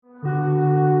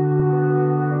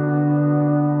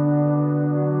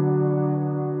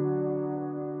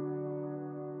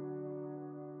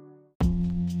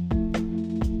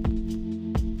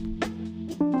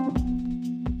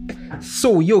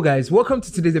So, yo guys, welcome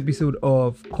to today's episode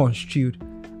of Construed.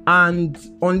 And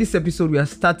on this episode, we are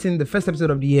starting the first episode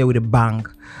of the year with a bang.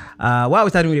 Why are we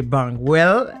starting with a bang?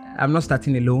 Well, I'm not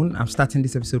starting alone. I'm starting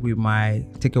this episode with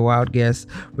take a wild guess,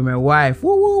 with my wife.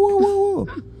 Woo, woo, woo, woo,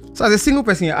 woo. So as a single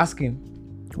person, you're asking,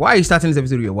 why are you starting this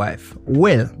episode with your wife?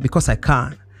 Well, because I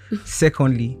can.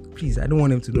 Secondly, please, I don't want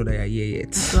them to know that you're here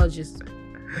yet. Just.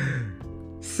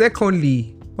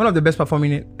 Secondly, one of the best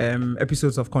performing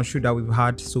episodes of Construed that we've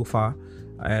had so far,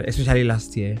 especially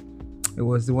last year, it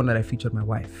was the one that I featured my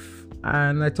wife.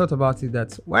 And I thought about it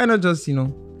that why not just,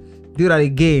 do that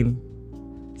again?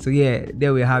 So yeah,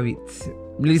 there we have it.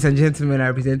 Ladies and gentlemen,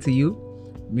 I present to you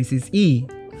Mrs. E.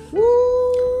 Woo!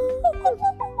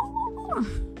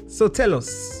 So tell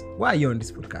us, why are you on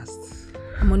this podcast?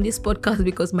 I'm on this podcast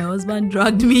because my husband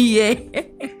dragged me here.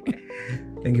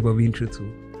 Thank you for being true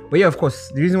too. But yeah, of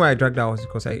course, the reason why I dragged her was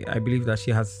because I believe that she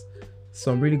has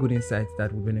some really good insights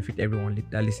that will benefit everyone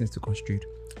that listens to Construed.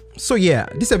 So yeah,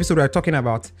 this episode we're talking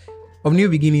about of new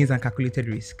beginnings and calculated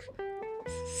risk.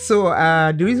 So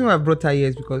the reason why I brought her here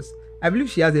is because I believe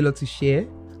she has a lot to share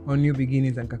on new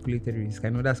beginnings and calculated risk. I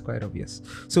know that's quite obvious.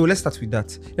 So let's start with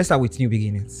that. Let's start with new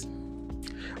beginnings.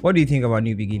 What do you think about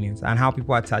new beginnings and how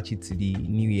people attach it to the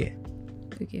new year?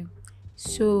 Okay.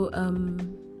 So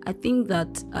I think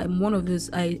that I'm one of those,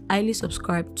 I highly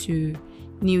subscribe to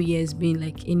New Year's being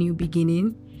like a new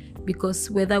beginning, because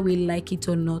whether we like it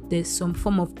or not, there's some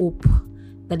form of hope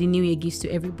that the new year gives to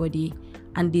everybody,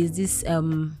 and there's this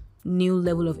new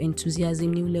level of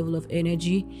enthusiasm, new level of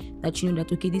energy that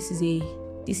that okay, this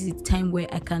is a time where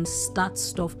I can start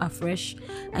stuff afresh.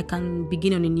 I can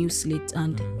begin on a new slate,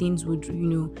 and things would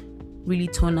really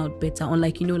turn out better.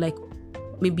 Unlike like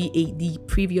maybe the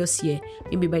previous year,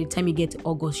 maybe by the time you get to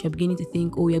August, you're beginning to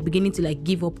think, you're beginning to like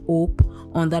give up hope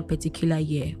on that particular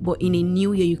year. But in a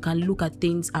new year, you can look at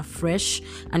things afresh,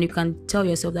 and you can tell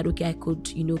yourself that okay, I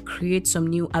could create some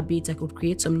new habits, I could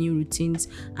create some new routines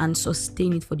and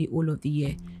sustain it for the whole of the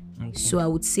year. Okay. So I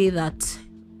would say that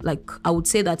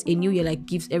a new year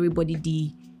gives everybody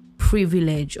the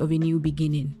privilege of a new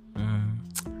beginning.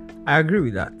 I agree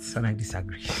with that, and I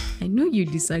disagree. I know you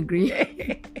disagree.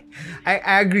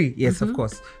 I agree, yes, of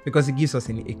course, because it gives us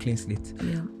a clean slate.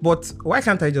 Yeah. But why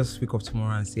can't I just wake up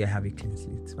tomorrow and say I have a clean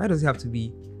slate? Why does it have to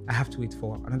be, I have to wait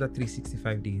for another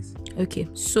 365 days? Okay,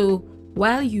 so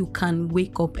while you can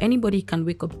wake up, anybody can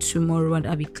wake up tomorrow and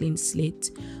have a clean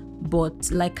slate. But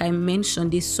like I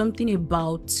mentioned, there's something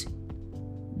about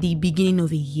the beginning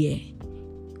of a year.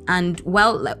 And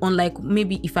while unlike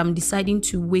maybe if I'm deciding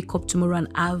to wake up tomorrow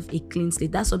and have a clean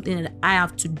slate, that's something that I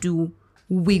have to do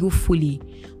willfully.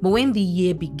 But when the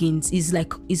year begins, it's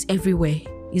everywhere.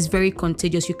 It's very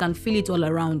contagious. You can feel it all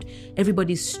around.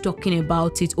 Everybody's talking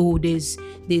about it. Oh, there's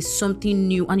something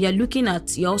new, and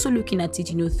you're also looking at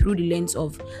it, through the lens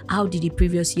of how did the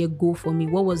previous year go for me?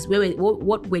 What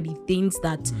were the things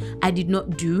that I did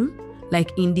not do,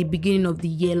 like in the beginning of the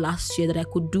year last year, that I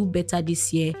could do better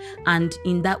this year, and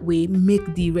in that way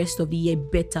make the rest of the year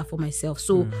better for myself.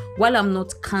 So while I'm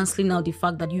not cancelling out the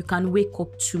fact that you can wake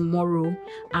up tomorrow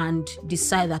and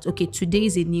decide that okay, today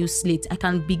is a new slate, I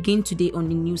can begin today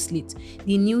on a new slate.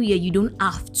 The new year, you don't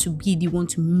have to be the one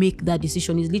to make that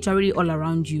decision. It's literally all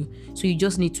around you. So you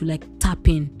just need to tap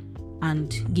in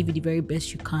and give it the very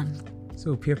best you can.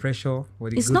 So peer pressure?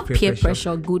 It's not peer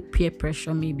pressure, good peer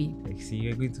pressure maybe. See,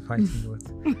 you're going to fight me,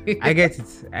 but I get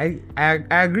it. I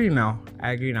agree now.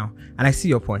 And I see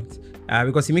your point.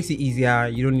 Because it makes it easier.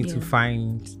 You don't need to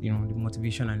find, the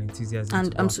motivation and enthusiasm.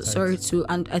 And I'm so sorry too.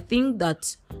 And I think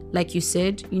that, like you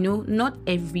said, not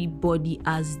everybody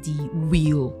has the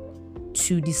will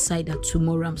to decide that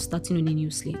tomorrow I'm starting on a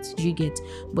new slate. Do you get?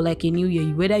 But like a new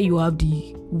year, whether you have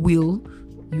the will,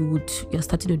 you're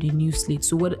starting on a new slate.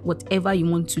 So whatever you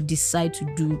want to decide to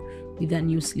do with that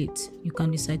new slate, you can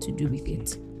decide to do with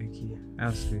it. Okay,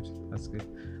 that's good.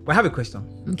 But I have a question.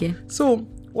 Okay. So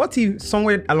what if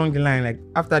somewhere along the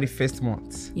line, after the first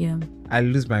month, I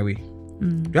lose my way?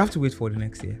 Do you have to wait for the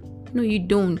next year? No, you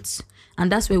don't.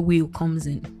 And that's where will comes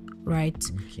in, right?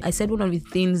 Okay. I said one of the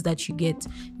things that you get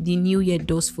the new year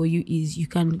does for you is you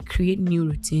can create new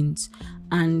routines.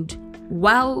 And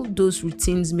while those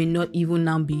routines may not even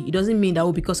now be, it doesn't mean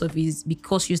that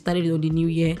because you started it on the new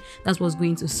year, that's what's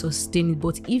going to sustain it.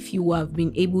 But if you have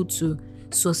been able to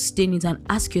sustain it and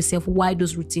ask yourself why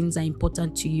those routines are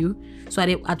important to you, so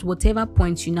at whatever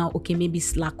point you now maybe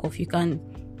slack off, you can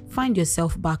find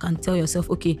yourself back and tell yourself,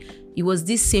 okay, it was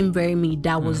this same very me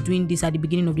that was doing this at the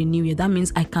beginning of the new year. That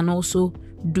means I can also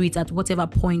do it at whatever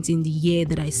point in the year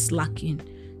that I slack in.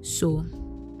 So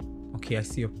okay, I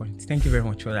see your point. Thank you very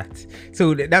much for that.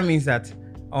 So that means that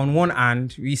on one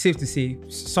hand, it's safe to say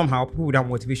somehow people without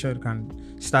motivation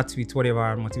can start with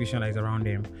whatever motivation is around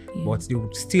them, but there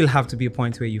would still have to be a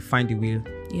point where you find the will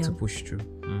to push through.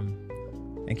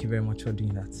 Thank you very much for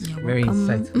doing that. Very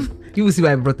insightful. You will see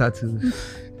why I brought that too.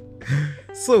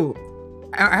 So,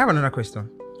 I have another question.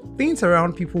 Things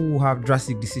around people who have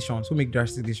drastic decisions, who make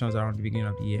drastic decisions around the beginning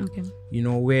of the year. Okay. You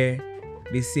know, where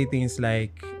they say things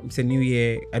like, it's a new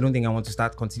year, I don't think I want to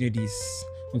continue this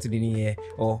into the new year,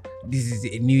 or this is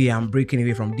a new year, I'm breaking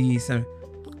away from this. And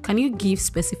can you give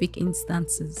specific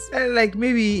instances? like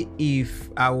maybe if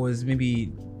I was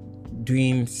maybe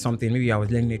doing something, maybe I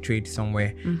was learning a trade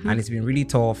somewhere and it's been really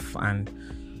tough and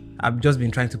I've just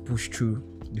been trying to push through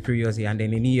the previous year, and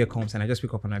then the new year comes and I just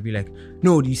wake up and I'll be like,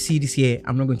 no, you see, this year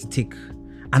I'm not going to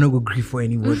go grieve for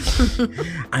anybody.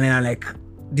 And then I'm like,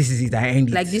 this is it, I end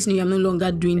it. Like this new year, I'm no longer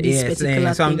doing this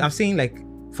particular so thing. I'm saying, like,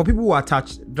 for people who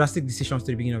attach drastic decisions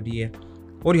to the beginning of the year,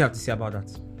 what do you have to say about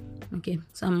that? Okay,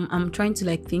 so I'm trying to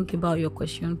like think about your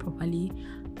question properly.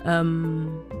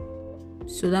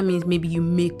 So that means maybe you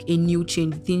make a new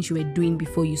change, things you were doing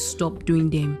before you stop doing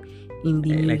them in the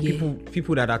new year.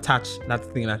 People that attach that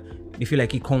thing, that they feel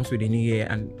like it comes with the new year,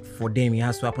 and for them it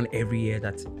has to happen every year,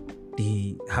 that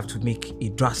they have to make a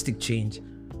drastic change,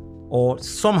 or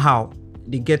somehow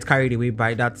they get carried away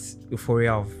by that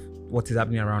euphoria of what is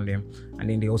happening around them, and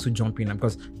then they also jump in.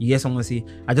 Because you hear someone say,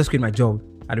 I just quit my job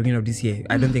at the beginning of this year,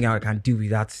 I don't think I can deal with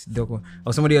that.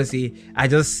 Or somebody else say,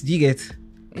 do you get?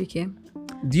 Okay.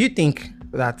 Do you think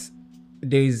that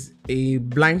there is a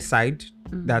blind side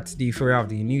that the euphoria of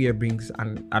the new year brings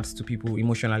and adds to people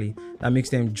emotionally that makes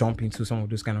them jump into some of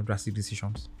those kind of drastic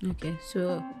decisions? Okay,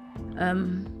 so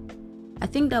I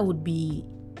think that would be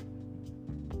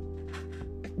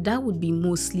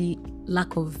mostly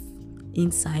lack of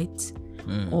insight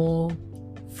or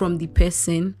from the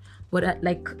person, but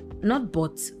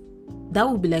that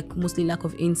would be like mostly lack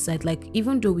of insight. Like,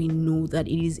 even though we know that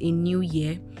it is a new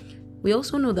year, we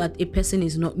also know that a person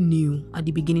is not new at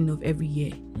the beginning of every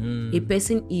year. A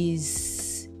person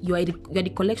is, you are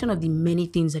the collection of the many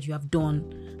things that you have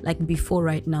done like before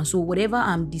right now. So whatever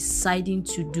I'm deciding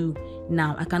to do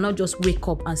now, I cannot just wake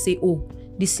up and say, oh,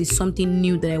 this is something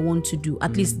new that I want to do.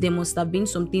 At least there must have been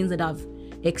some things that I've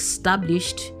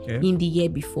established in the year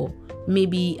before.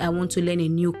 Maybe I want to learn a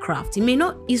new craft.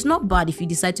 It's not bad if you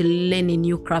decide to learn a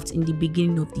new craft in the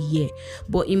beginning of the year,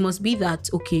 but it must be that,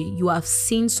 okay, you have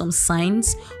seen some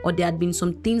signs, or there had been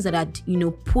some things that had,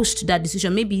 pushed that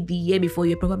decision. Maybe the year before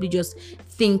you're probably just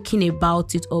thinking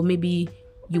about it, or maybe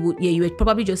you were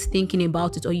probably just thinking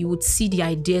about it, or you would see the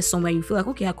idea somewhere, you feel like,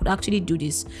 okay, I could actually do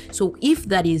this. So if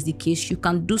that is the case, you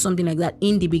can do something like that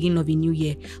in the beginning of a new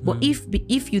year. But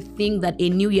if you think that a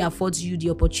new year affords you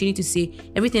the opportunity to say,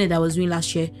 everything that I was doing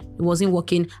last year, it wasn't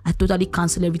working, I totally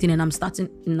cancel everything and I'm starting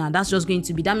now,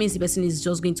 that means the person is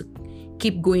just going to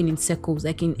keep going in circles,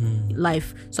 like in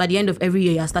life. So at the end of every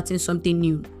year, you're starting something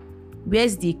new.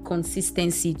 Where's the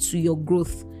consistency to your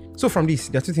growth? So from this,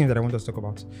 there are two things that I want us to talk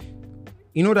about.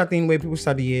 You know that thing where people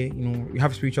start the year, you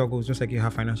have spiritual goals, just like you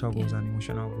have financial goals and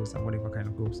emotional goals and whatever kind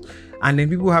of goals. And then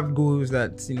people have goals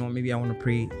that, maybe I want to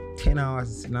pray 10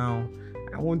 hours now.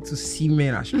 I want to see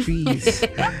men as trees.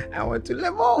 I want to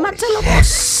level.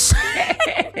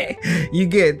 You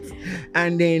get.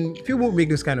 And then people make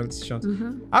those kind of decisions.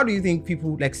 How do you think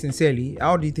people, like, sincerely,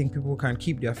 how do you think people can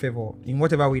keep their favor in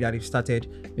whatever way that they've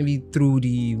started? Maybe through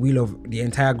the will of the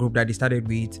entire group that they started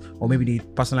with, or maybe they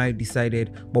personally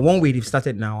decided. But one way they've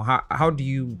started now,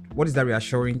 what is that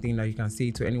reassuring thing that you can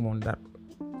say to anyone that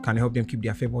can help them keep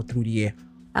their favor through the year?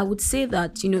 I would say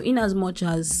that, in as much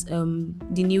as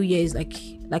the new year is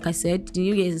like I said, the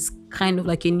new year is kind of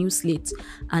like a new slate,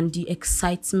 and the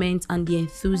excitement and the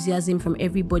enthusiasm from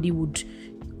everybody would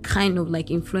kind of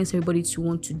like influence everybody to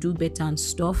want to do better and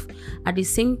stuff. At the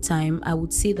same time, I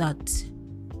would say that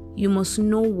you must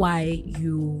know why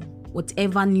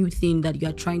whatever new thing that you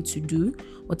are trying to do,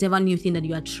 whatever new thing that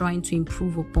you are trying to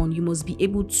improve upon, you must be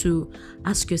able to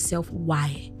ask yourself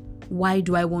why. Why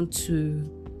do I want to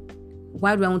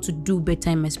do better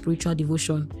in my spiritual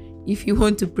devotion? If you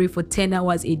want to pray for 10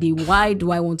 hours a day, why do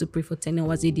I want to pray for 10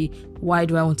 hours a day? Why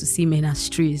do I want to see men as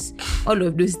trees? All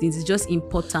of those things, it's just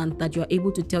important that you are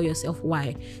able to tell yourself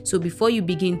why. So before you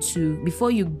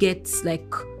get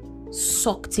like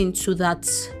sucked into that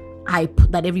hype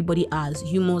that everybody has,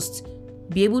 you must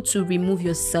be able to remove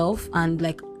yourself and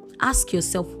like ask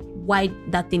yourself why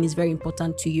that thing is very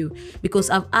important to you. Because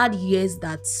I've had years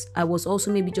that I was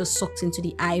also maybe just sucked into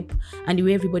the hype and the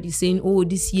way everybody's saying, oh,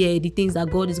 this year the things that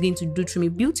God is going to do through me,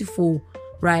 beautiful,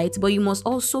 right? But you must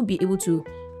also be able to,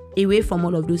 away from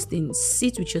all of those things,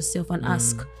 sit with yourself and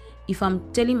ask, if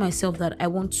I'm telling myself that I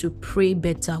want to pray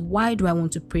better, why do I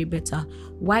want to pray better?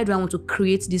 Why do I want to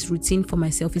create this routine for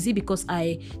myself? Is it because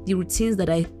the routines that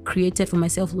I created for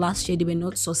myself last year, they were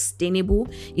not sustainable?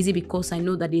 Is it because I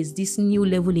know that there's this new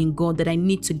level in God that I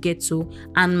need to get to,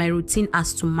 and my routine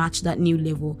has to match that new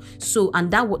level? So,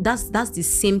 and that's the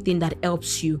same thing that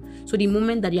helps you. So the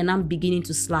moment that you're now beginning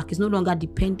to slack, is no longer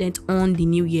dependent on the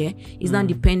new year. It's not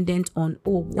dependent on,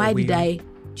 why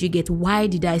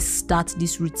did I start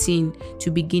this routine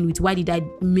to begin with? Why did I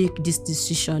make this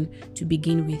decision to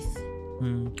begin with?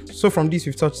 So from this,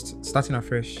 we've touched starting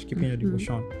afresh, keeping your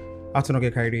devotion, how to not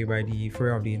get carried away by the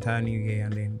euphoria of the entire new year,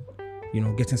 and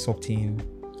then, getting sucked in.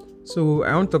 So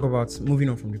I want to talk about moving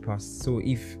on from the past. So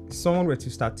if someone were to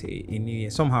start a new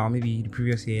year, somehow, maybe the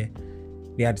previous year,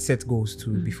 they had set goals to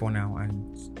before now,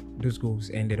 and those goals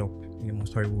ended up in the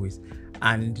most horrible ways.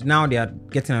 And now they are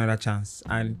getting another chance.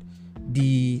 And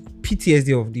the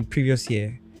PTSD of the previous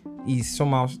year is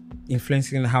somehow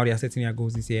influencing how they are setting their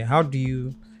goals this year. How do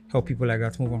you help people like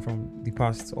that move on from the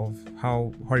past of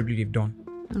how horribly they've done?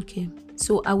 Okay,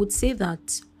 so I would say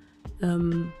that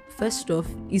first off,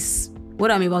 is what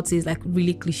I'm about to say is like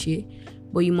really cliche,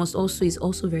 but it's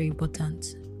also very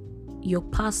important. Your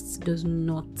past does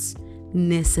not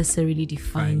necessarily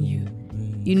define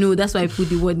you. That's why I put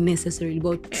the word necessarily,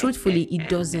 but truthfully it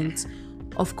doesn't.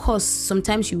 Of course,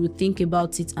 sometimes you would think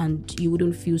about it and you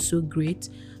wouldn't feel so great,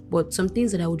 but some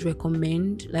things that I would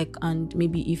recommend, and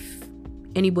maybe if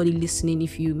anybody listening,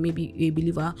 if you maybe a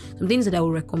believer, some things that I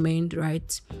would recommend,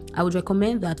 right? I would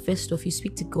recommend that first off, you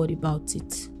speak to God about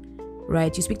it,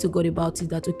 right? You speak to God about it,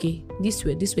 that, okay, these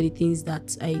were the things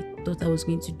that I thought I was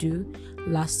going to do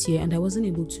last year and I wasn't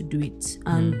able to do it.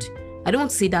 And I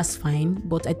don't say that's fine,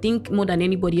 but I think more than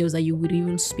anybody else that you would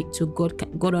even speak to,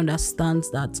 God understands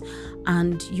that.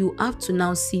 And you have to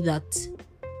now see that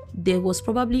there was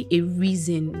probably a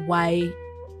reason why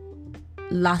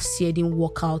last year didn't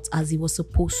work out as it was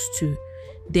supposed to.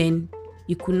 Then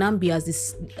you could not be as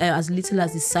little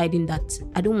as deciding that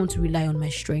I don't want to rely on my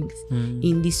strength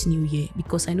in this new year,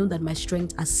 because I know that my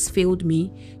strength has failed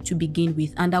me to begin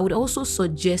with. And I would also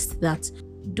suggest that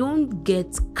don't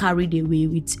get carried away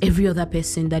with every other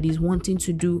person that is wanting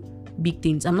to do big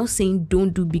things. I'm not saying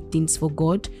don't do big things for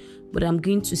God, but I'm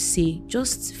going to say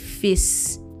just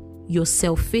face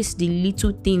yourself, face the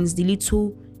little things, the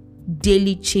little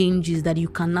daily changes that you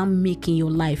can now make in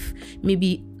your life.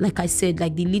 Maybe, like I said,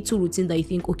 like the little routine that you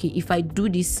think, okay, if I do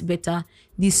this better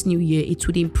this new year, it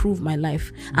would improve my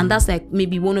life. And that's like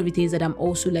maybe one of the things that I'm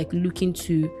also like looking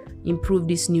to improve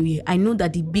this new year. I know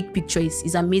that the big picture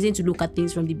is amazing to look at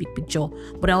things from the big picture,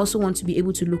 but I also want to be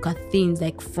able to look at things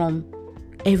like from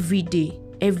every day,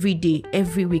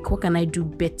 every week. What can I do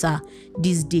better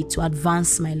this day to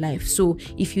advance my life? So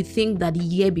if you think that the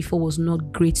year before was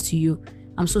not great to you,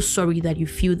 I'm so sorry that you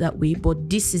feel that way, but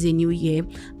this is a new year,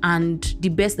 and the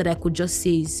best that I could just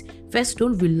say is, first,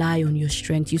 don't rely on your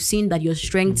strength. You've seen that your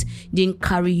strength didn't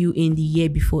carry you in the year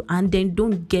before, and then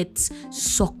don't get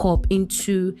sucked up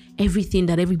into everything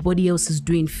that everybody else is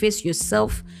doing. Face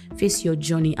yourself, face your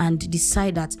journey, and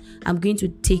decide that I'm going to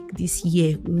take this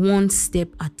year one step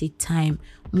at a time,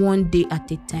 one day at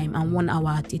a time, and 1 hour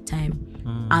at a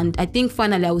time. And I think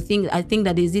finally, I think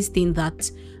that there's this thing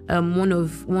that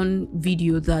one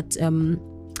video that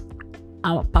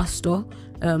our pastor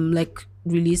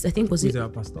released. I think was it our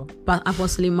pastor?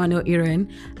 Apostle Emmanuel Aaron.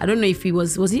 I don't know if it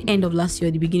was it end of last year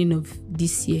or the beginning of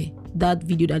this year. That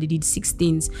video that he did 6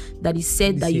 things that he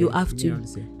said that you have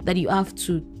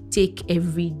to take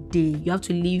every day. You have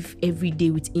to live every day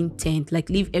with intent, like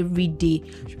live every day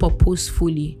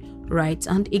purposefully, right?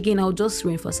 And again, I'll just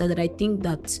reemphasize that I think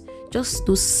that just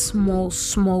those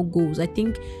small goals, I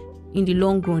think in the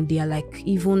long run, they are like,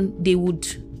 even they would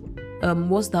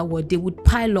they would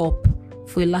pile up,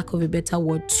 for a lack of a better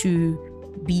word, to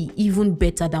be even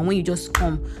better than when you just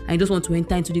come and you just want to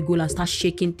enter into the goal and start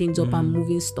shaking things up and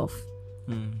moving stuff.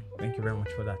 Thank you very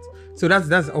much for that. So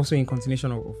that's also in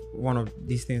continuation of one of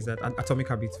these things, that Atomic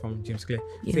Habits from James Clear,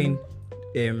 saying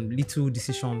little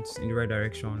decisions in the right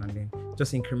direction, and then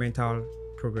just incremental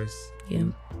progress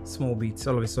in small bits.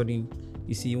 All of a sudden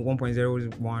you see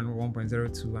 1.01,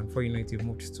 1.02, and before you know it, you've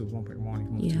moved to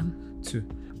 1.1, you've moved to 2.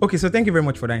 Okay, so thank you very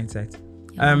much for that insight.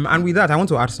 And with that, I want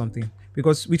to add something,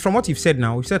 because from what you've said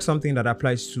now, we've said something that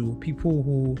applies to people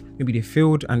who maybe they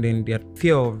failed, and then their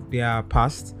fear of their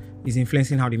past is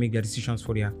influencing how they make their decisions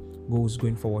for their goals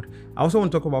going forward. I also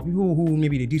want to talk about people who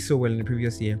maybe they did so well in the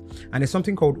previous year, and there's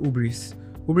something called hubris.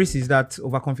 Hubris is that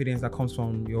overconfidence that comes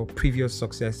from your previous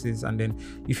successes, and then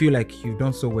you feel like you've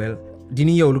done so well. The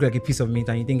new year will look like a piece of meat,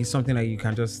 and you think it's something that you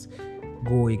can just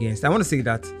go against. I want to say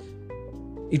that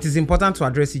it is important to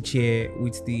address each year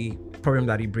with the problem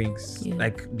that it brings. Yeah.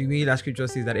 Like the way that scripture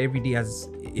says that every day has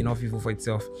enough evil for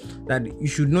itself. That you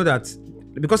should know that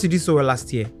because you did so well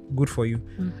last year, good for you.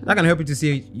 That can help you to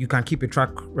say you can keep a track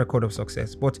record of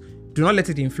success. But do not let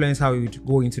it influence how you would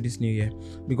go into this new year,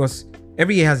 because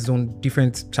every year has its own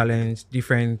different challenge,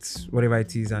 different whatever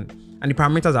it is, and the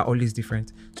parameters are always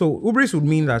different. So hubris would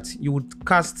mean that you would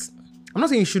cast. I'm not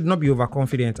saying you should not be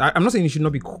overconfident. I'm not saying you should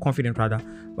not be confident, rather,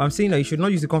 but I'm saying that you should not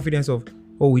use the confidence of,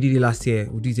 oh, we did it last year,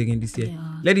 we did it again this year.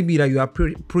 Yeah. Let it be that you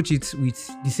approach it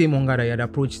with the same hunger that you had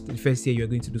approached the first year you're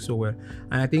going to do so well.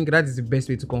 And I think that is the best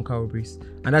way to conquer hubris,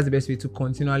 and that's the best way to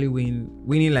continually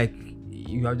winning like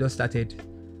you have just started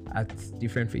at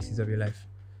different phases of your life.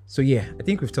 So yeah, I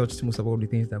think we've touched most of all the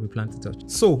things that we plan to touch.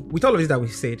 So with all of this that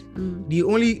we've said, the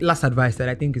only last advice that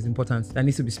I think is important that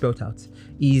needs to be spelled out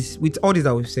is, with all this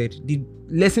that we've said, the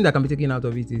lesson that can be taken out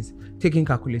of it is taking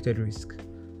calculated risk.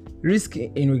 Risk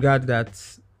in regard that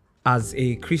as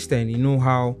a Christian, you know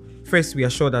how first we are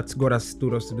sure that God has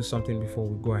told us to do something before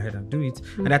we go ahead and do it.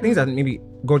 And there are things that maybe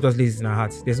God just lays in our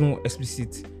hearts. There's no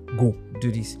explicit go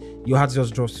do this. Your heart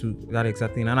just draws to that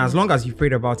exact thing. And as long as you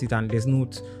prayed about it and there's no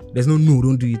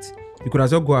don't do it, you could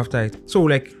as well go after it. So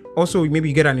like also maybe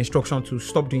you get an instruction to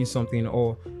stop doing something,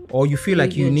 or you feel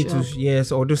like you need to,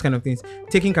 yes, or those kind of things.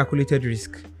 Taking calculated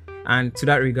risk. And to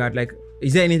that regard, like,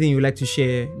 is there anything you'd like to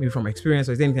share maybe from experience,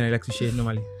 or is there anything I'd like to share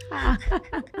normally?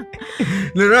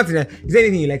 No, not that. Is there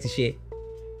anything you'd like to share?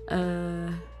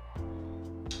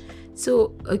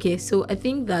 So I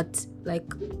think that, like,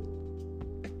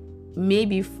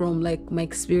 maybe from like my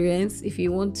experience, if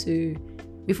you want to,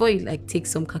 before you like take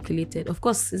some calculated, of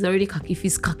course it's already if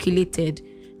it's calculated,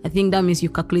 I think that means you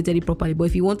calculated it properly. But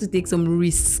if you want to take some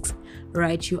risks,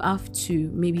 right, you have to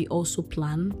maybe also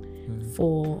plan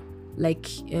for like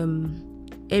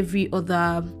every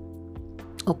other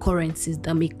occurrences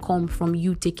that may come from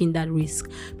you taking that risk.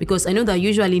 Because I know that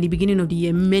usually in the beginning of the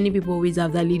year, many people always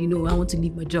have that leading, I want to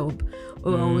leave my job,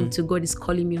 or I want to, God is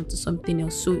calling me onto something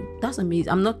else. So that's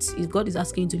amazing. If God is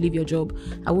asking you to leave your job,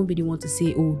 I won't be the one to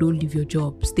say, oh, don't leave your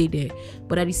job, stay there.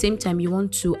 But at the same time, you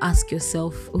want to ask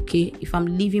yourself, okay, if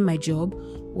I'm leaving my job,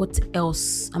 what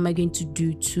else am I going to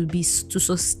do to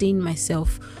sustain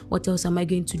myself? What else am I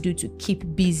going to do to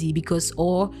keep busy? Because,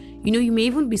 or you may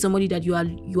even be somebody that you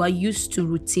are used to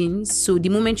routines. So the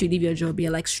moment you leave your job,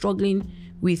 you're like struggling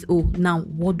with, oh, now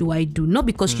what do I do? Not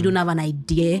because you don't have an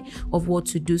idea of what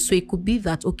to do. So it could be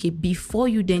that, okay, before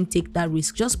you then take that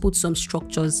risk, just put some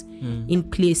structures in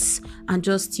place, and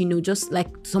just like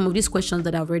some of these questions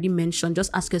that I've already mentioned, just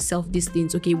ask yourself these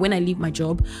things. Okay, when I leave my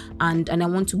job and I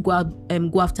want to go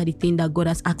after the thing that God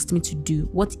has asked me to do,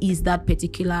 what is that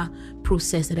particular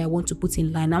process that I want to put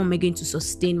in line? How am I going to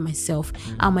sustain myself?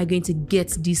 How am I going to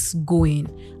get this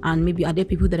going? And maybe are there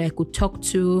people that I could talk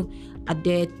to? Are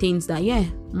there things that,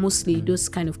 mostly those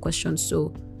kind of questions.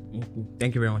 So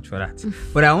thank you very much for that.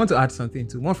 But I want to add something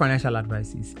too. More financial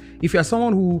advice is, if you're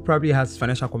someone who probably has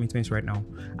financial commitments right now,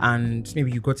 and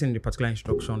maybe you got in the particular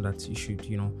instruction that you should,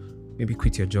 maybe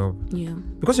quit your job. Yeah.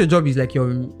 Because your job is like your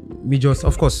major,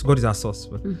 of course, God is our source,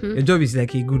 but your job is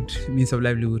like a good means of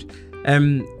livelihood.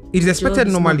 It is expected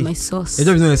normally. My source. Your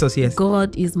job is not a source, yes.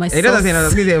 God is my source. It doesn't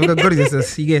say God is a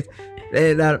source. You get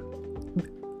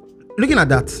looking at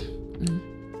that.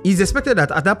 It's expected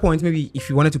that at that point, maybe if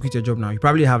you wanted to quit your job now, you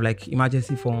probably have like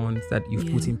emergency funds that you've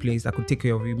put in place that could take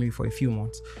care of you maybe for a few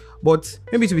months. But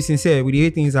maybe, to be sincere, with the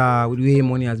way things are, with the way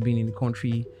money has been in the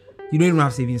country, you don't even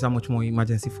have savings, how much more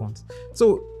emergency funds.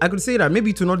 So I could say that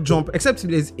maybe to not jump, except if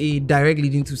there's a direct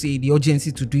leading to say the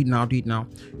urgency to do it now.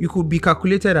 You could be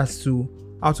calculated as to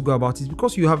how to go about it,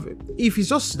 because you have, if it's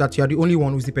just that you are the only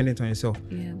one who's dependent on yourself,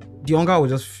 the hunger will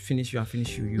just finish you.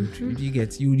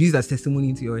 You use that testimony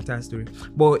into your entire story.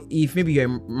 But if maybe you're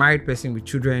a married person with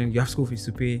children, you have school fees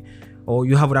to pay, or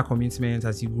you have other commitments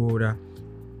as you grow older,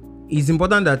 it's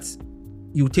important that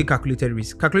you take calculated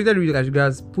risk as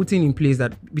regards putting in place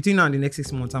that between now and the next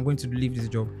 6 months, I'm going to leave this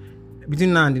job.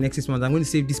 Between now and the next 6 months, I'm going to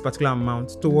save this particular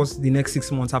amount towards the next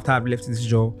 6 months after I've left this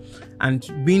job, and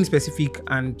being specific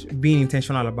and being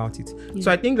intentional about it.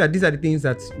 So I think that these are the things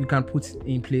that we can put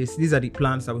in place. These are the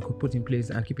plans that we could put in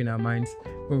place and keep in our minds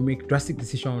when we make drastic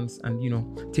decisions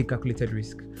and, take calculated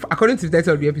risk. According to the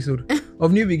title of the episode,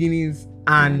 of new beginnings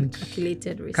and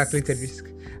calculated risk.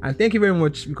 And thank you very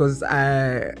much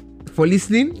for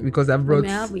listening, because I brought. May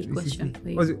I have a question for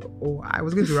you? I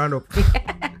was going to round up.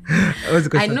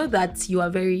 I know that you are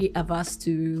very averse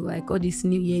to like all this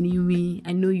new year, new me.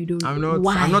 I know you don't. I'm not.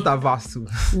 Why? I'm not averse to.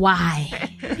 Why?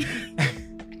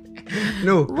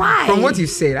 No. Why? From what you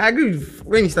said, I agree.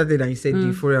 When you started and you said the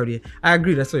euphoria of the year, I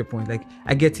agree. That's your point. Like,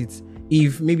 I get it.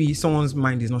 if maybe someone's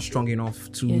mind is not strong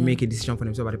enough to make a decision for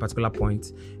themselves at a particular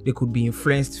point, they could be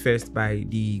influenced first by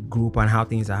the group and how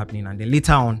things are happening, and then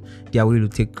later on they are willing to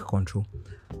take control.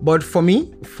 But for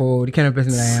me, for the kind of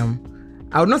person that I am,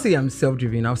 I would not say I'm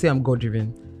self-driven. I would say I'm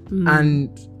God-driven.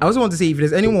 And I also want to say, if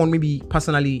there's anyone, maybe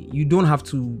personally, you don't have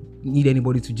to need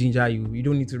anybody to ginger you. You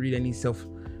don't need to read any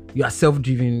you are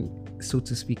self-driven, so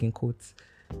to speak, in quotes.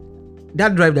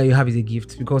 That drive that you have is a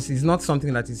gift, because it's not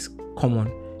something that is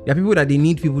common. There are people that they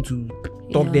need people to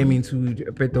talk them into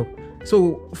a better.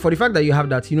 So for the fact that you have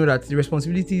that, you know that the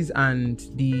responsibilities and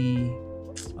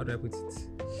how do I put it?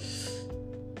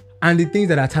 And the things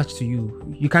that are attached to you,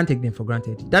 you can't take them for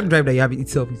granted. That drive that you have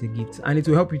itself is a gift, and it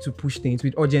will help you to push things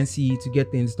with urgency to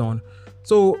get things done.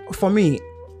 So for me,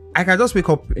 I can just wake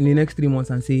up in the next 3 months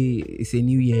and say it's a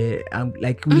new year. And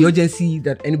like the urgency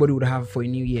that anybody would have for a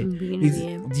new year.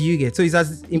 Do you get? So it's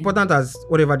as important as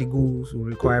whatever the goals will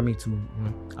require me to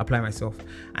apply myself.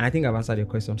 And I think I've answered your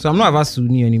question. So I'm not averse to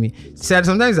new enemy. So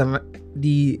sometimes I'm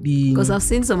because I've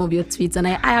seen some of your tweets and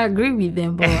I agree with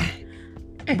them, but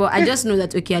but I just know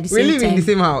that at the same time we live in the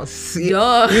same house.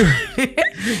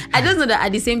 I just know that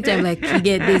at the same time, like you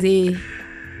get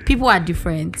people are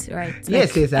different, right?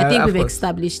 Like, yes. I think we've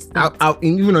established that.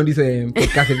 Even on this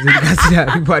podcast episode, you can see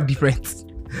that people are different,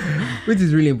 which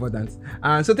is really important.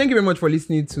 So thank you very much for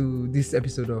listening to this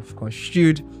episode of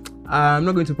Construed. I'm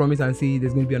not going to promise and say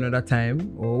there's going to be another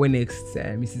time or when next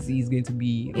Mrs. E is going to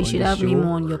be. You should have me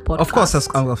more on your podcast.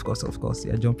 Of course.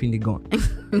 You're jumping the gun.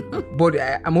 But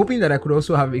I'm hoping that I could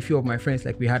also have a few of my friends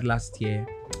like we had last year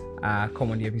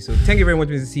come on the episode. Thank you very much,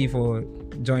 Mrs. E, for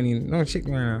joining. No, shake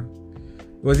me.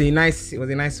 It was a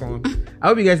nice one. I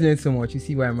hope you guys learned so much. You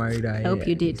see why I'm married. I hope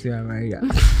you did. You see why I'm married.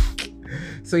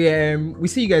 So we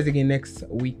see you guys again next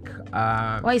week.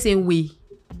 Why are you saying we?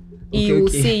 Will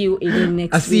see you again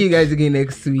next week. I'll see you guys again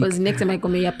next week. Because next time I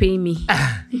come here, you're paying me.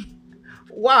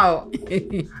 Wow.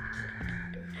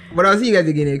 But I'll see you guys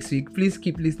again next week. Please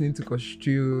keep listening to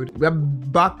Construed. We're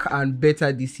back and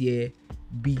better this year.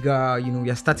 Bigger, we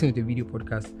are starting with a video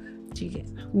podcast.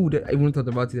 I even thought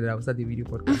about it that I would start a video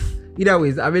podcast. Either way,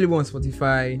 it's available on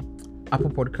Spotify,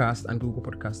 Apple Podcasts, and Google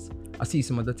Podcasts. I'll see you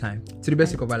some other time. To the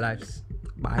best week of our lives.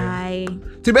 Bye. Bye.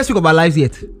 To the best week of our lives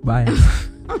yet. Bye.